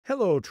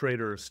Hello,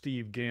 trader.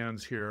 Steve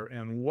Gans here,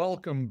 and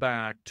welcome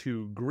back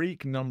to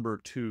Greek number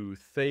 2,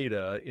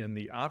 Theta, in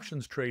the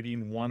Options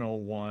Trading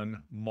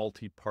 101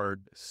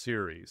 multi-part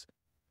series.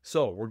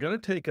 So we're going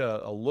to take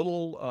a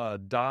little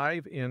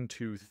dive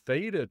into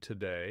Theta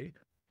today.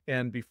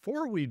 And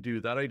before we do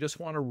that, I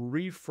just want to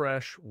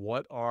refresh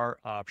what are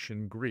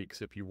option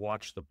Greeks. If you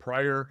watched the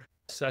prior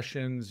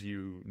sessions,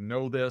 you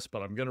know this,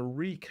 but I'm going to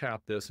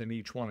recap this in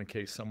each one in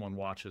case someone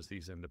watches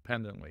these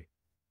independently.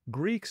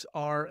 Greeks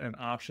are an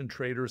option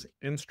trader's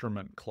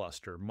instrument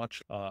cluster.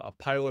 Much a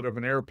pilot of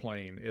an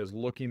airplane is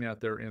looking at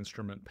their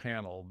instrument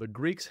panel. The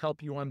Greeks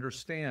help you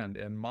understand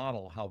and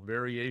model how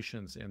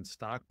variations in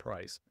stock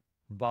price,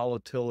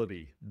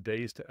 volatility,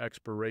 days to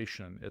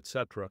expiration,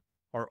 etc.,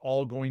 are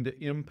all going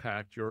to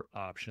impact your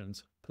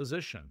options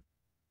position.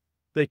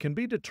 They can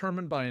be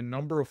determined by a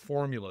number of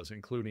formulas,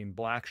 including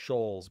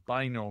Black-Scholes,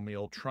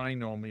 binomial,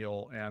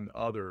 trinomial, and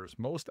others.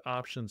 Most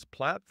options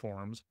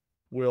platforms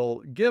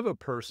will give a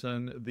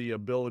person the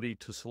ability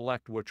to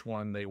select which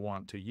one they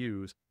want to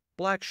use.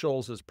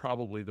 Black-Scholes is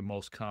probably the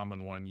most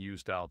common one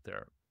used out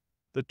there.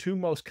 The two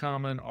most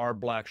common are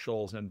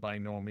Black-Scholes and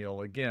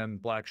binomial. Again,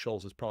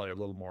 Black-Scholes is probably a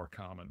little more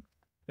common.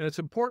 And it's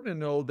important to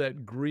know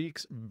that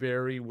Greeks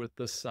vary with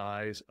the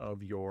size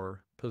of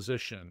your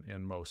position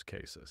in most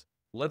cases.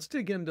 Let's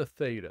dig into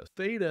theta.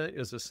 Theta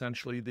is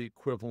essentially the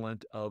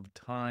equivalent of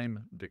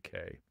time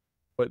decay.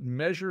 It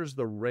measures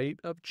the rate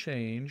of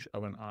change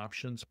of an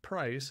option's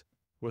price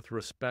with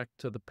respect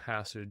to the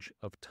passage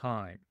of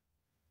time.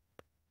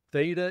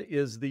 Theta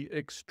is the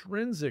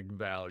extrinsic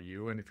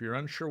value, and if you're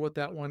unsure what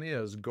that one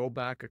is, go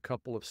back a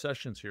couple of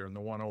sessions here in the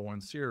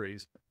 101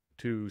 series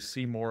to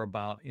see more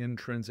about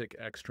intrinsic,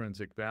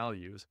 extrinsic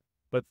values.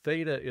 But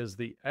theta is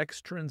the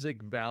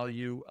extrinsic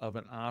value of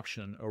an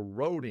option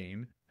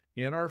eroding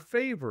in our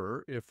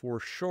favor if we're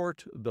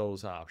short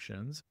those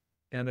options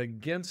and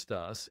against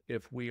us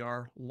if we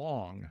are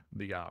long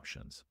the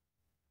options.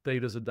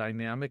 Theta is a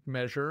dynamic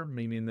measure,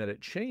 meaning that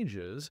it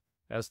changes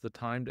as the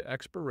time to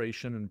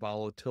expiration and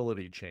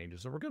volatility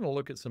changes. And we're going to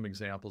look at some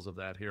examples of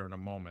that here in a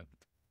moment.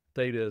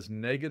 Theta is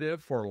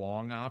negative for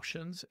long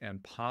options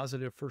and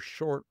positive for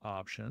short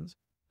options.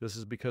 This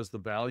is because the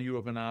value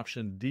of an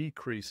option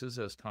decreases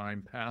as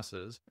time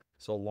passes.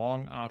 So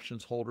long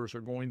options holders are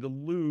going to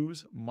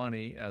lose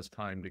money as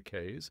time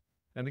decays.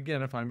 And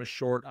again, if I'm a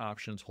short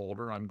options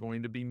holder, I'm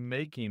going to be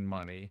making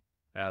money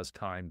as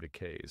time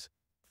decays.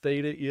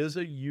 Theta is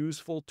a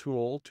useful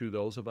tool to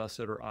those of us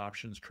that are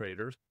options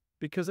traders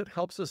because it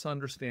helps us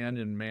understand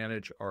and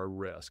manage our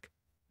risk.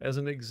 As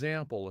an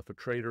example, if a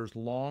trader's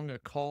long a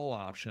call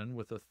option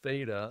with a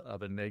theta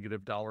of a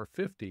negative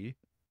 $1.50,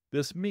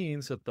 this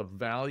means that the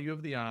value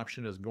of the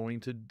option is going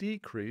to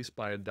decrease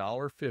by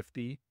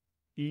 $1.50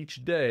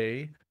 each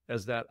day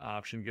as that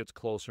option gets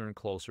closer and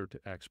closer to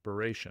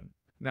expiration.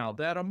 Now,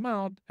 that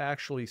amount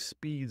actually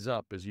speeds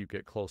up as you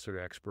get closer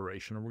to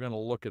expiration, and we're going to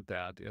look at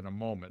that in a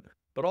moment.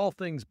 But all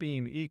things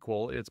being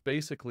equal, it's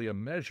basically a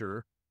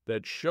measure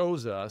that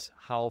shows us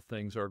how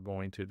things are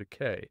going to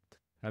decay.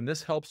 And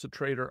this helps the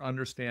trader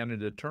understand and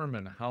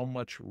determine how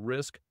much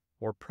risk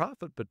or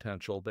profit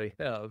potential they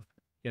have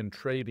in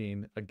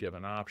trading a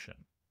given option.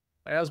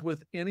 As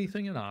with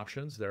anything in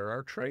options, there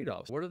are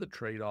trade-offs. What are the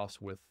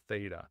trade-offs with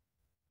theta?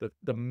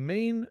 The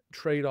main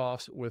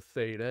trade-offs with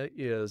theta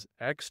is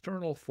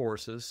external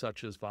forces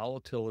such as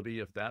volatility.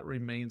 If that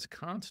remains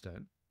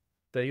constant,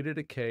 theta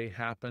decay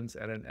happens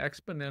at an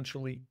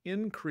exponentially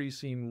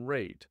increasing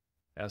rate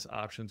as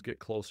options get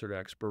closer to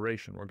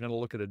expiration. We're going to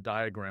look at a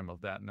diagram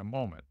of that in a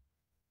moment.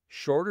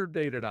 Shorter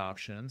dated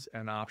options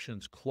and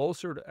options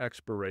closer to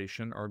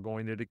expiration are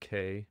going to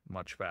decay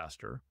much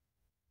faster.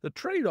 The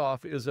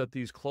trade-off is that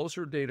these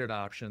closer dated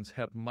options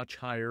have much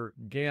higher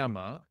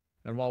gamma,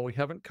 and while we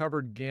haven't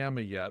covered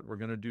gamma yet, we're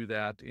going to do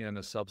that in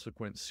a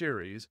subsequent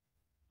series.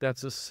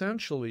 That's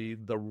essentially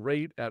the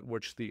rate at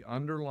which the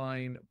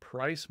underlying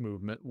price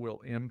movement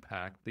will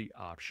impact the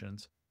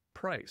option's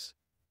price.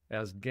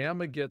 As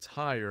gamma gets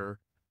higher,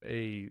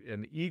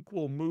 an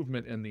equal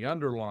movement in the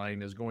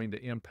underlying is going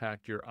to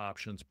impact your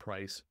option's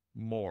price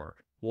more.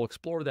 We'll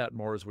explore that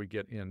more as we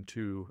get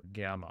into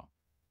gamma.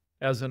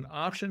 As an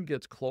option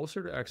gets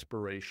closer to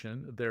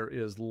expiration, there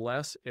is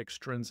less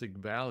extrinsic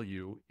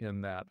value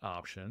in that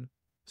option.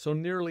 So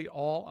nearly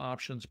all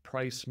options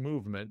price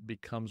movement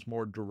becomes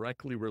more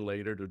directly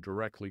related or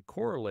directly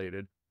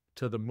correlated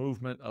to the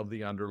movement of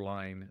the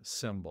underlying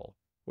symbol,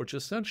 which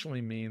essentially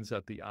means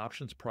that the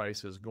options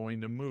price is going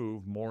to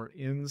move more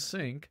in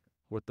sync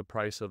with the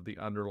price of the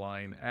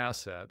underlying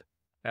asset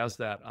as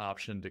that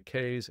option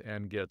decays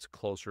and gets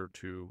closer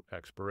to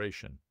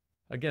expiration.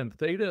 Again,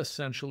 theta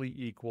essentially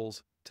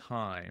equals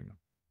time.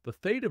 The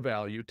theta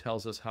value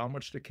tells us how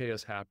much decay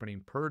is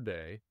happening per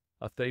day.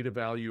 A theta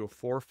value of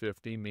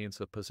 450 means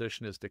the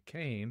position is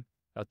decaying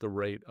at the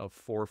rate of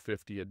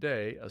 450 a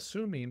day,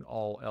 assuming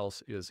all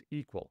else is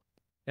equal.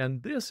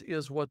 And this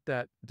is what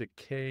that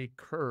decay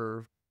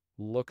curve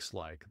looks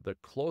like. The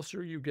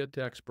closer you get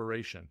to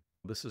expiration,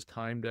 this is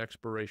time to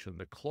expiration,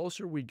 the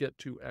closer we get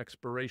to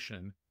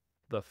expiration,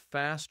 the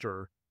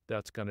faster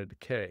that's going to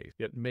decay.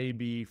 It may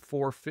be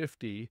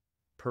 450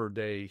 per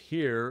day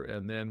here,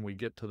 and then we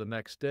get to the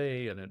next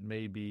day and it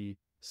may be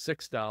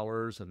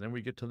 $6, and then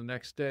we get to the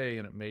next day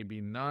and it may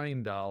be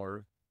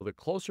 $9. The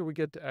closer we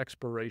get to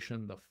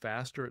expiration, the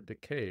faster it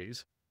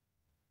decays.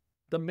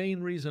 The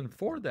main reason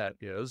for that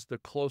is the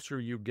closer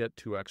you get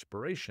to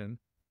expiration,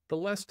 the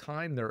less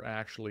time there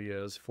actually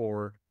is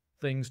for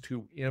things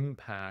to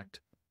impact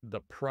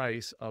the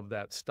price of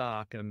that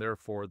stock and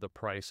therefore the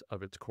price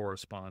of its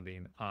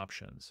corresponding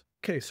options.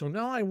 Okay, so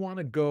now I want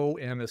to go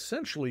and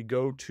essentially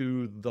go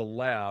to the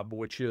lab,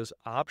 which is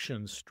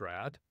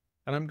OptionStrat,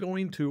 and I'm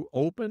going to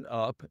open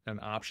up an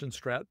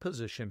OptionStrat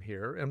position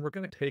here, and we're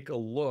going to take a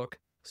look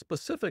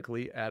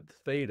specifically at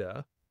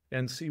Theta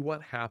and see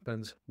what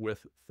happens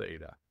with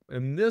Theta.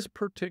 In this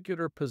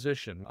particular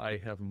position, I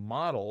have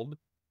modeled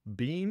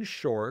being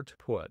short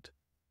put,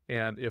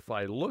 and if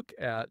I look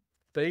at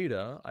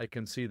Theta, I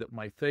can see that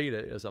my Theta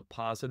is a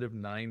positive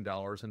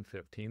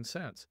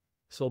 $9.15.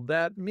 So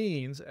that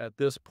means at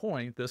this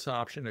point, this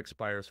option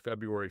expires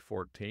February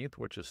 14th,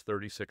 which is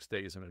 36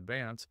 days in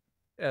advance.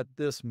 At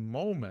this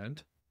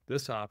moment,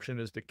 this option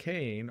is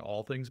decaying,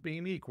 all things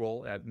being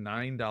equal, at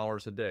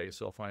 $9 a day.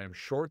 So if I am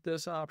short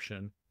this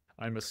option,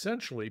 I'm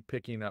essentially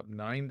picking up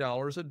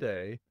 $9 a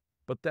day,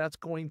 but that's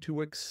going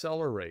to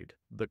accelerate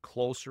the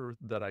closer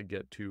that I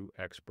get to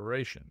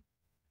expiration.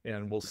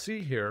 And we'll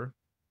see here,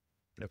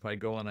 if I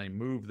go and I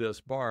move this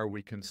bar,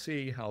 we can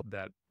see how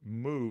that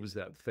moves,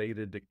 that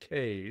Theta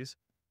decays.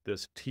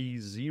 This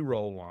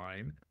T0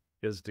 line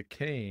is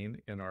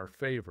decaying in our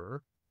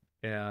favor.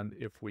 And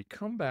if we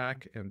come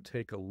back and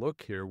take a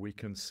look here, we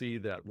can see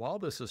that while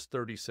this is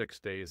 36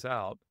 days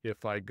out,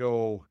 if I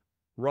go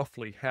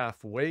roughly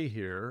halfway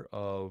here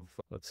of,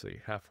 let's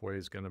see, halfway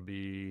is going to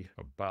be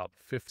about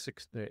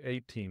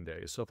 18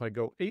 days. So if I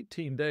go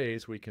 18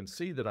 days, we can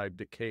see that I've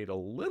decayed a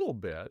little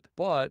bit,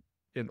 but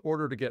in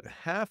order to get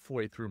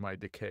halfway through my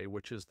decay,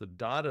 which is the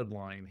dotted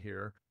line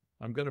here,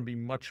 I'm going to be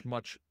much,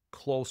 much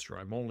closer.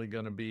 I'm only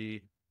going to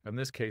be, in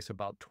this case,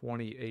 about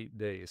 28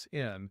 days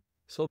in.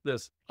 So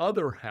this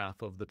other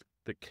half of the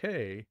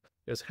decay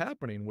is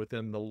happening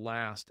within the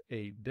last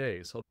 8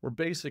 days. So we're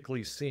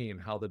basically seeing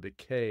how the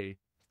decay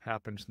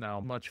happens now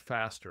much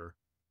faster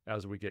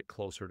as we get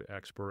closer to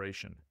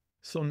expiration.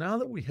 So now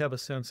that we have a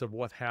sense of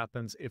what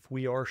happens if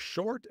we are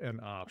short an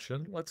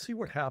option, let's see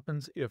what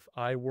happens if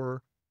I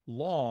were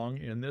long,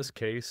 in this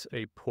case,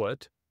 a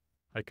put.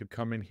 I could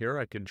come in here,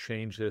 I can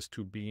change this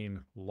to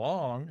being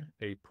long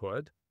a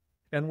put,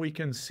 and we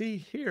can see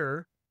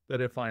here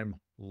that if I'm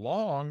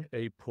long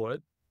a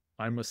put,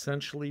 I'm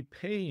essentially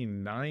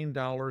paying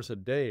 $9 a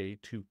day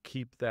to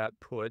keep that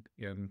put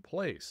in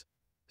place.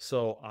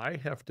 So I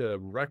have to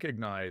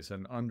recognize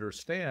and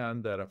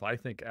understand that if I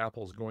think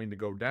Apple's going to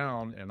go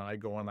down and I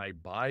go and I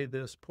buy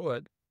this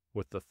put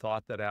with the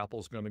thought that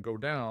Apple's going to go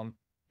down,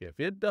 if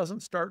it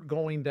doesn't start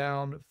going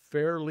down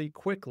fairly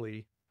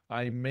quickly,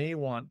 I may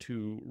want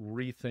to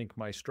rethink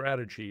my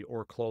strategy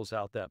or close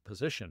out that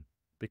position.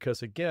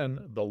 Because again,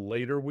 the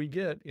later we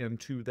get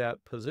into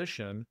that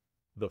position,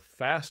 the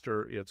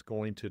faster it's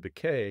going to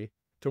decay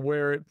to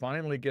where it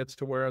finally gets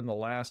to where in the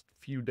last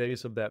few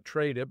days of that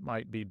trade, it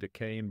might be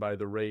decaying by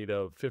the rate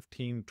of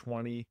 $15,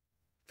 $20,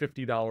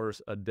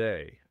 $50 a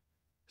day.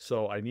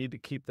 So I need to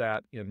keep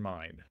that in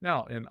mind.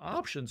 Now, in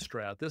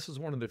OptionStrat, this is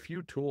one of the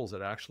few tools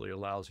that actually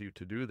allows you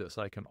to do this.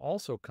 I can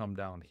also come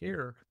down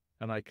here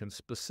and I can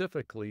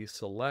specifically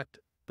select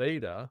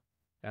Theta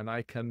and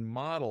I can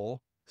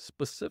model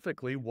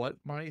specifically what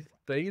my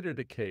Theta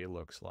decay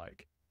looks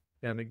like.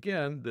 And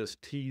again, this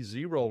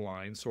T0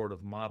 line sort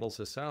of models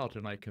this out,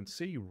 and I can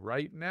see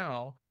right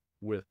now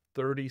with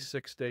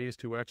 36 days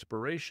to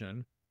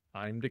expiration,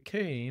 I'm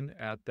decaying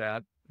at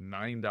that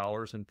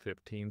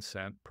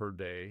 $9.15 per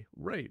day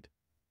rate.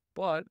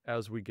 But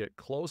as we get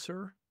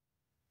closer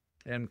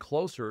and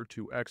closer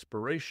to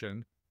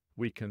expiration,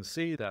 we can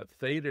see that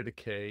Theta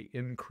decay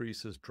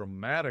increases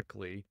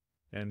dramatically.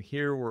 And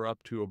here we're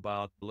up to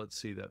about, let's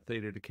see, that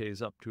Theta decay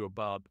is up to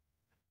about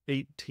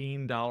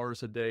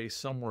 $18 a day,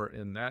 somewhere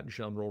in that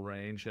general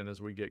range. And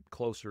as we get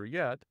closer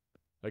yet,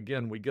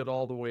 again, we get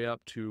all the way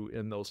up to,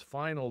 in those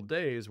final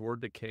days, we're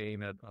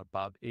decaying at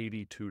about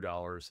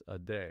 $82 a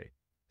day.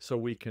 So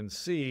we can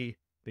see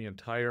the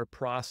entire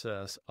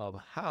process of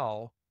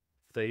how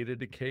Theta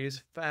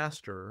decays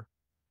faster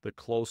the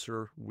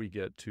closer we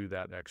get to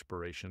that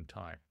expiration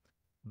time.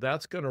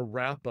 That's going to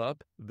wrap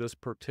up this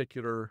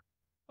particular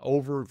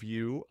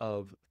overview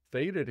of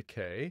Theta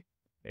decay,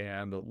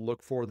 and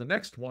look for the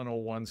next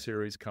 101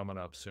 series coming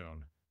up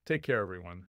soon. Take care, everyone.